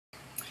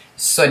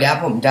สวัสดีครับ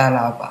ผมดาร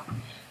าปะ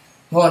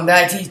พบได้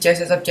ที่เจส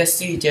ซี่กับเจส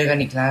ซี่เจอกัน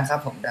อีกแล้วครับ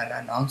ผมดารา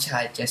น้องชา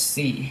ยเจส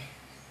ซี่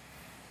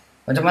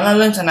ผมจะมาเล่า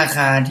เรื่องธนาค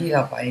ารที่เร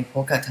าไปพ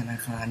บกับธนา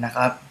คารนะค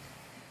รับ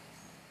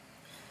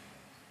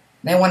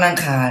ในวันอัง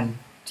คาร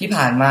ที่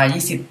ผ่านมา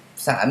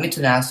23มิ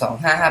ถุนายน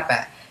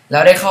2558เรา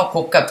ได้เข้าพ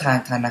บกับทาง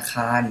ธนาค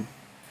าร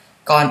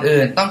ก่อน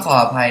อื่นต้องขอ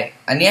อภัย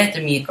อันนี้จะ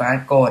มีการ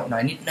โกรธหน่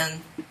อยนิดนึง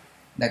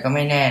แต่ก็ไ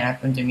ม่แน่นะ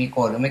มันจะมีโก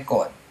รธหรือไม่โกร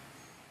ธ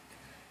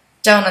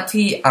เจ้าหน้า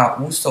ที่อา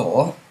วุโส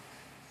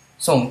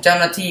ส่งเจ้า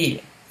หน้าที่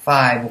ฝ่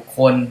ายบุคค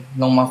ล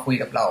ลงมาคุย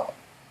กับเรา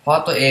เพรา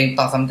ะตัวเองต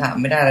อบคำถาม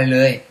ไม่ได้อะไรเล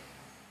ย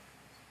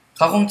เข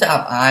าคงจะอั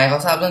บอายเขา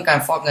ทราบเรื่องการ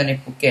ฟอกเงินใน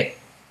ภูเก็ต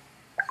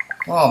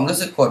ผมรู้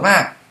สึกโกรธมา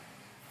ก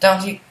เจ้าหน้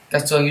าที่กร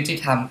ะทรวงยุติ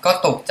ธรรมก็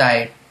ตกใจ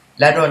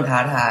และโดนท้า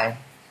ทาย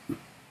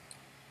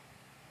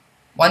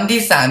วัน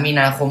ที่3 มี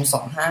นาคม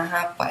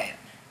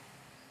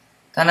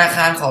 2558ธนาค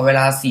ารขอเวล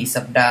า4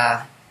 สัปดาห์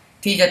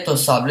ที่จะตรว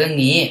จสอบเรื่อง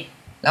นี้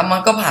แล้วมัน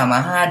ก็ผ่านมา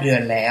5 เดือ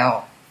นแล้ว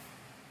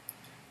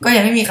ก็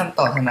ยังไม่มีคำต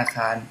อบธนาค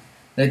าร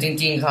หรือจ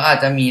ริงๆเขาอาจ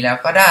จะมีแล้ว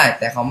ก็ได้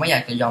แต่เขาไม่อยา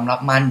กจะยอมรับ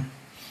มัน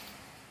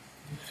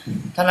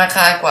ธนาค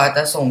ารบอกว่าก่อนจ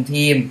ะส่ง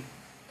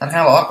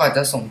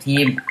ที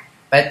ม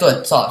ไปตรวจ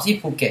สอบที่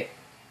ภูเก็ต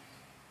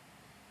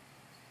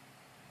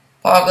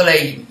พ่อก็เลย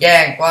แจ้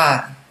งว่า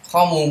ข้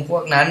อมูลพว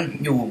กนั้น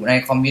อยู่ใน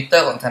คอมพิวเตอ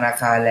ร์ของธนา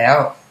คารแล้ว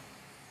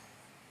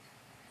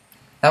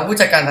ผู้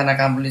จัดการธนาค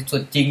ารบริสุ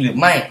ทธิ์จริงหรือ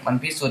ไม่มัน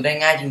พิสูจน์ได้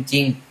ง่ายจริ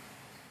ง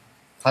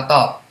ๆเขาต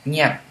อบเ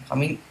งียบเขา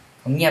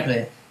เงียบเล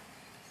ย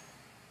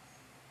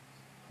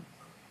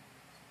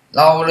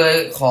เราเลย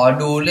ขอ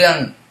ดูเรื่อง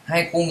ให้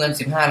กู้เงิน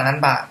15 ล้าน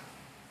บาท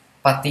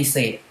ปฏิเส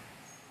ธ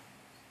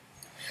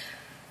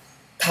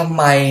ทำไ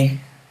ม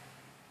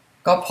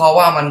ก็เพราะ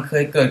ว่ามันเค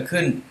ยเกิด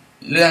ขึ้น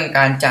เรื่องก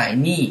ารจ่าย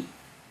หนี้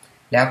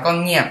แล้วก็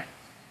เงียบ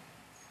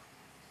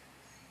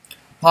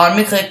พอไ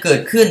ม่เคยเกิ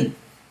ดขึ้น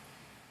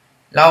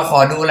เราขอ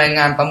ดูรายง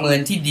านประเมิน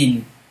ที่ดิน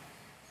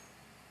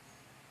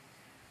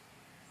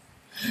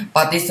ป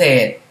ฏิเส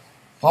ธ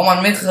เพราะมัน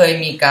ไม่เคย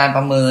มีการป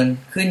ระเมิน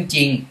ขึ้นจ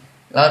ริง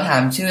เราถา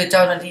มชื่อเจ้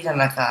าหน้าที่ธ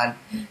นาคาร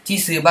ที่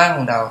ซื้อบ้านข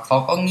องเราเขา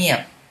ก็เงีย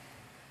บ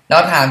เรา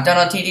ถามเจ้าห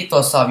น้าที่ที่ตร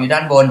วจสอบอยู่ด้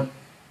านบน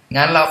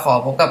งั้นเราขอ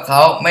พบกับเข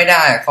าไม่ไ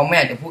ด้เขาไม่อ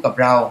ยากจะพูดกับ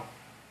เรา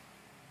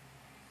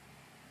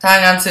ถ้า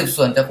งานสืบส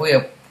วนจะคุย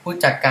กับผู้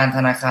จัดการธ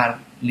นาคาร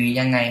หรือ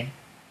ยังไง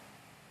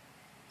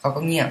เขาก็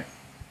เงียบ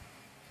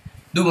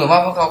ดูเหมือนว่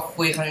าพวกเขา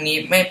คุยครั้งนี้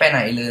ไม่ไปไหน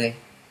เลย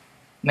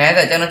แม้แ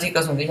ต่เจ้าหน้าที่ก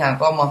ระทรวงยุติธรรม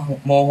ก็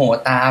โมโห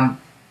ตาม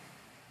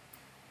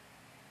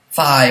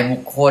ฝ่ายบุ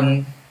คคล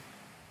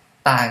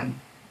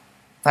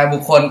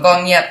ก็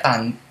เงียบ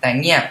แต่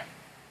เงียบ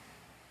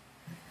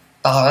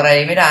ตอบอะไร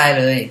ไม่ได้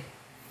เลย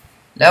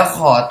แล้วข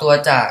อตัว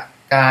จาก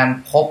การ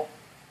พบ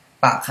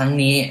ปะครั้ง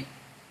นี้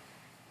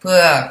เพื่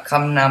อ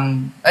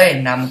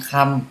นำค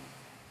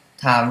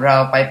ำถามเรา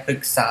ไปปรึ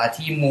กษา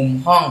ที่มุม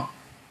ห้อง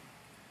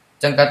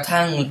จนกระ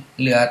ทั่ง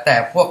เหลือแต่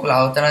พวกเรา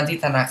เจ้าหน้าที่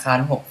ธนาคาร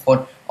6 คน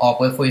ออก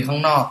ไปคุยข้า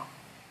งนอก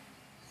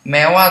แ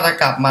ม้ว่าจะ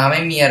กลับมาไ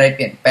ม่มีอะไรเป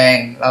ลี่ยนแปลง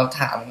เรา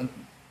ถ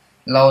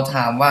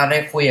ามว่าได้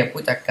คุยกับ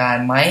ผู้จัดการ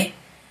ไหม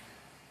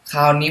ค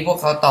ราวนี้พวก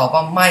เขาตอบ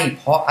ว่าไม่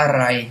เพราะอะไ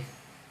ร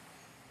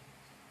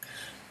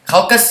เขา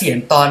เกษียณ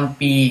ตอน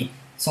ปี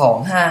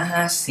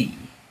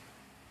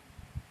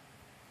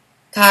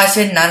2554ถ้าเ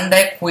ช่นนั้นไ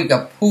ด้คุยกั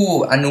บผู้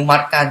อนุมั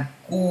ติการ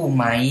กู้ไ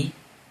หม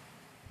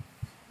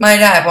ไม่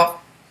ได้เพราะ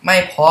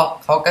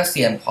เขาเก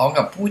ษียณพร้อม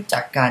กับผู้จั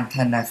ดการธ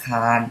นาค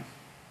าร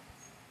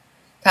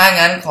ถ้า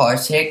งั้นขอ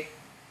เช็ค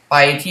ไป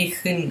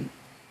ขึ้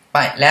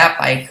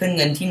นเ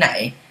งินที่ไหน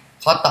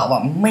เขาตอบว่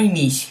าไม่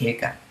มีเช็ค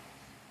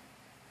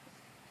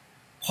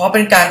เพราะเ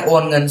ป็นการโอ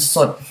นเงินส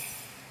ด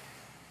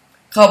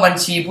เข้าบัญ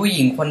ชีผู้ห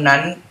ญิงคนนั้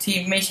นที่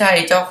ไม่ใช่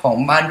เจ้าของ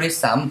บ้านด้วย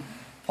ซ้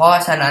ำเพราะ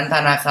ฉะนั้นธ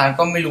นาคาร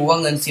ก็ไม่รู้ว่า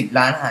เงิน10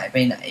 ล้านหายไป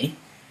ไหน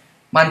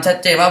มันชัด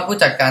เจนว่าผู้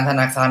จัดการธ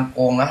นาคารโก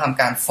งและทำ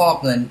การฟอก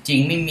เงินจริง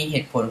ไม่มีเห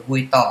ตุผลคุ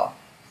ยต่อ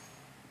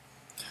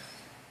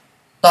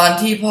ตอน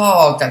ที่พ่อ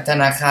ออกจากธ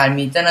นาคาร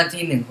มีเจ้าหน้า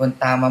ที่1 คน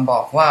ตามมาบ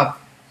อกว่า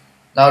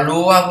เรา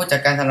รู้ว่าผู้จัด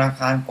การธนาค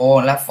ารโกง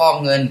และฟอก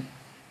เงิน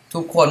ทุ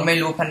กคนไม่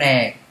รู้แผน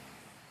ก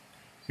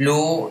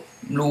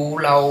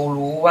เรา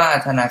รู้ว่า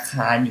ธนาค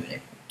ารอยู่ใน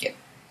ภูเก็ต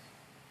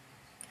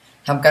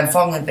ทำการฟ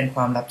อกเงินเป็นค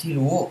วามลับที่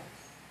รู้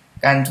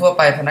การทั่วไ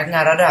ปพนักงา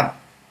นระดับ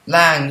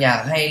ล่างอยาก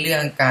ให้เรื่อ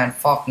งการ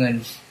ฟอกเงิน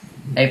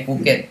ในภู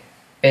เก็ต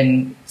เป็น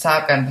ทราบ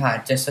กันผ่าน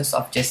Justice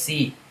of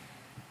Jessie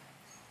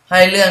ให้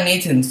เรื่องนี้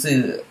ถึงสื่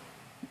อ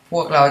พ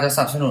วกเราจะส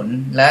นับสนุน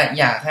และ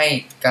อยากให้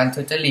การ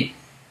ทุจริต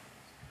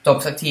จบ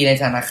สักทีใน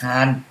ธนาคา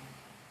ร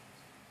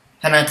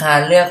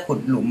เลือกขุ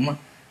ดหลุม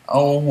เอ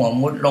าหัว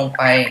มุดลง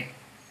ไป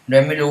โด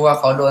ยไม่รู้ว่า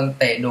เขาโดน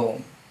เตะโด่ง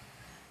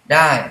ไ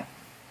ด้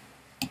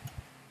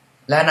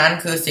และนั้น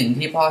คือสิ่ง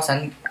ที่พ่อฉัน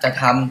จะ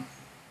ท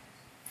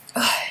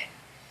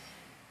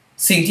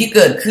ำสิ่งที่เ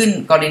กิดขึ้น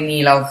กรณี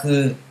เราคื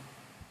อ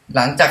ห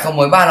ลังจากขโม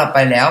ยบ้านเราไป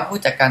แล้วผู้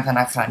จัดการธน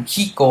าคาร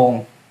ขี้โกง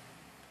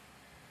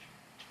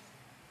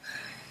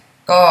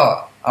ก็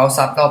เอาท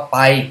รัพย์เราไป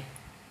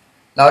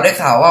เราได้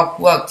ข่าวว่าพ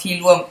วกที่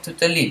ร่วมทุ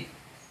จริต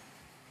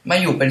ไม่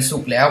อยู่เป็นสุ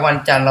ขแล้ววัน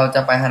จันทร์เราจ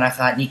ะไปธนาค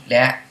ารอีกแ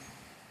ล้ว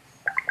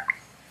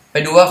ไป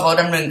ดูว่าเขา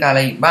ดำเนินการอะไ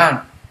รอีกบ้าง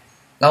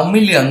เราไ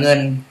ม่เหลือเงิน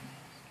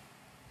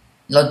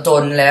เราจ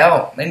นแล้ว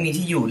ไม่มี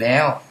ที่อยู่แล้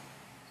ว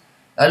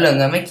เหลือเ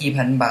งินไม่กี่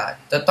พันบาท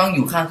จะต้องอ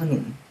ยู่ข้างถน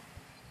น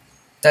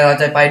แต่เรา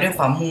จะไปด้วยค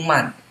วามมุ่ง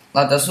มั่นเร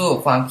าจะสู้กั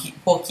บ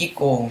พวกขี้โ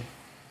กง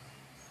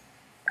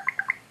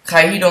ใคร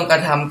ที่โดนกร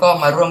ะทำก็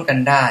มาร่วมกัน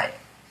ได้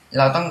เ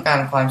ราต้องการ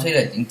ความช่วยเห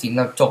ลือจริงๆเ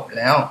ราจบแ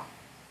ล้ว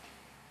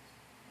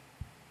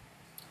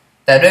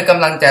แต่ด้วยก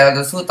ำลังใจเรา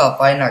จะสู้ต่อไ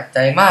ปหนักใจ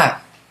มาก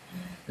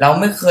เรา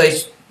ไม่เคย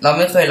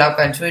รับ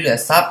การช่วยเหลือ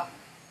ทรัพย์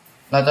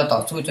เราจะต่อ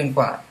สู้จนก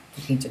ว่า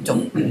ที่จะจบ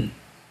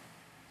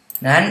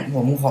นั้นผ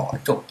มขอ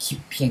จบคลิป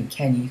เพียงแ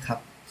ค่นี้ครับ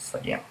สวั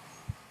สดีครับ